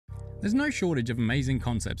There's no shortage of amazing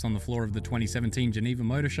concepts on the floor of the 2017 Geneva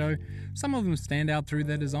Motor Show. Some of them stand out through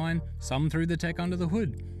their design, some through the tech under the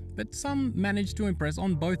hood. But some manage to impress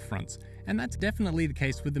on both fronts, and that's definitely the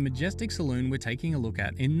case with the majestic saloon we're taking a look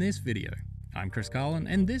at in this video. I'm Chris Carlin,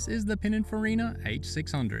 and this is the Pininfarina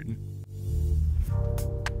H600.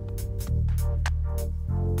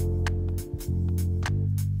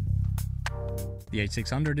 The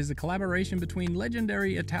H600 is a collaboration between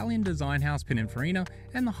legendary Italian design house Pininfarina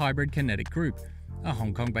and the Hybrid Kinetic Group, a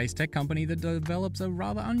Hong Kong-based tech company that develops a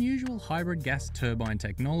rather unusual hybrid gas turbine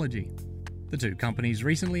technology. The two companies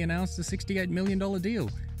recently announced a $68 million deal,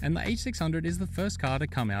 and the H600 is the first car to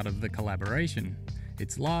come out of the collaboration.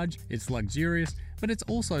 It's large, it's luxurious, but it's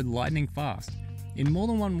also lightning fast. In more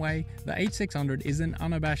than one way, the H600 is an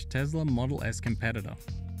unabashed Tesla Model S competitor.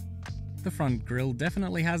 The front grille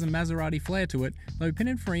definitely has a Maserati flair to it, though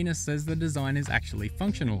Pininfarina says the design is actually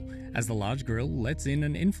functional, as the large grille lets in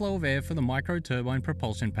an inflow of air for the micro-turbine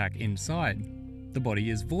propulsion pack inside. The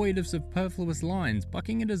body is void of superfluous lines,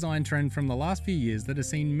 bucking a design trend from the last few years that has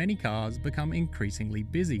seen many cars become increasingly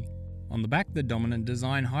busy. On the back, the dominant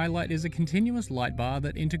design highlight is a continuous light bar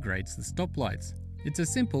that integrates the stoplights. It's a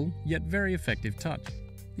simple, yet very effective touch.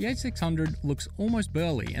 The H600 looks almost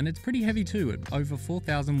burly, and it's pretty heavy too at over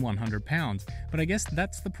 4,100 pounds, but I guess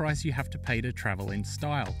that's the price you have to pay to travel in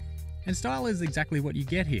style. And style is exactly what you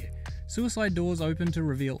get here. Suicide doors open to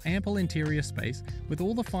reveal ample interior space with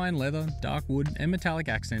all the fine leather, dark wood and metallic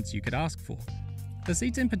accents you could ask for. The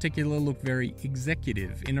seats in particular look very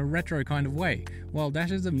executive in a retro kind of way, while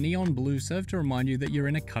dashes of neon blue serve to remind you that you're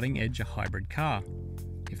in a cutting-edge hybrid car.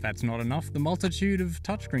 If that's not enough, the multitude of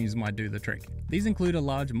touchscreens might do the trick. These include a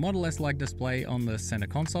large Model S-like display on the center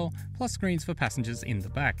console, plus screens for passengers in the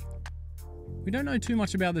back. We don't know too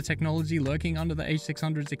much about the technology lurking under the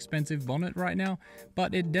H600's expensive bonnet right now,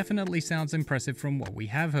 but it definitely sounds impressive from what we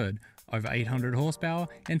have heard. Over 800 horsepower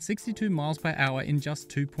and 62 miles per hour in just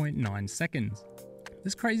 2.9 seconds.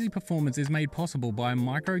 This crazy performance is made possible by a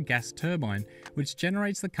micro gas turbine, which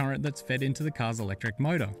generates the current that's fed into the car's electric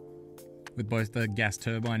motor. With both the gas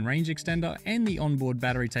turbine range extender and the onboard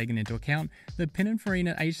battery taken into account, the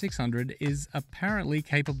Pininfarina H600 is apparently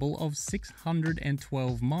capable of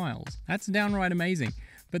 612 miles. That's downright amazing,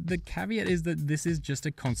 but the caveat is that this is just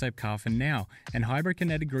a concept car for now, and Hybrid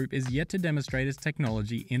Kinetic Group is yet to demonstrate its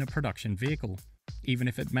technology in a production vehicle. Even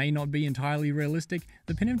if it may not be entirely realistic,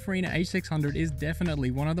 the Pininfarina H600 is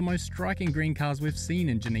definitely one of the most striking green cars we've seen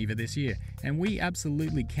in Geneva this year, and we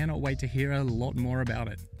absolutely cannot wait to hear a lot more about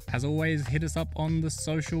it. As always, hit us up on the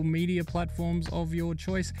social media platforms of your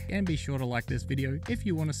choice, and be sure to like this video if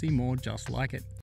you want to see more just like it.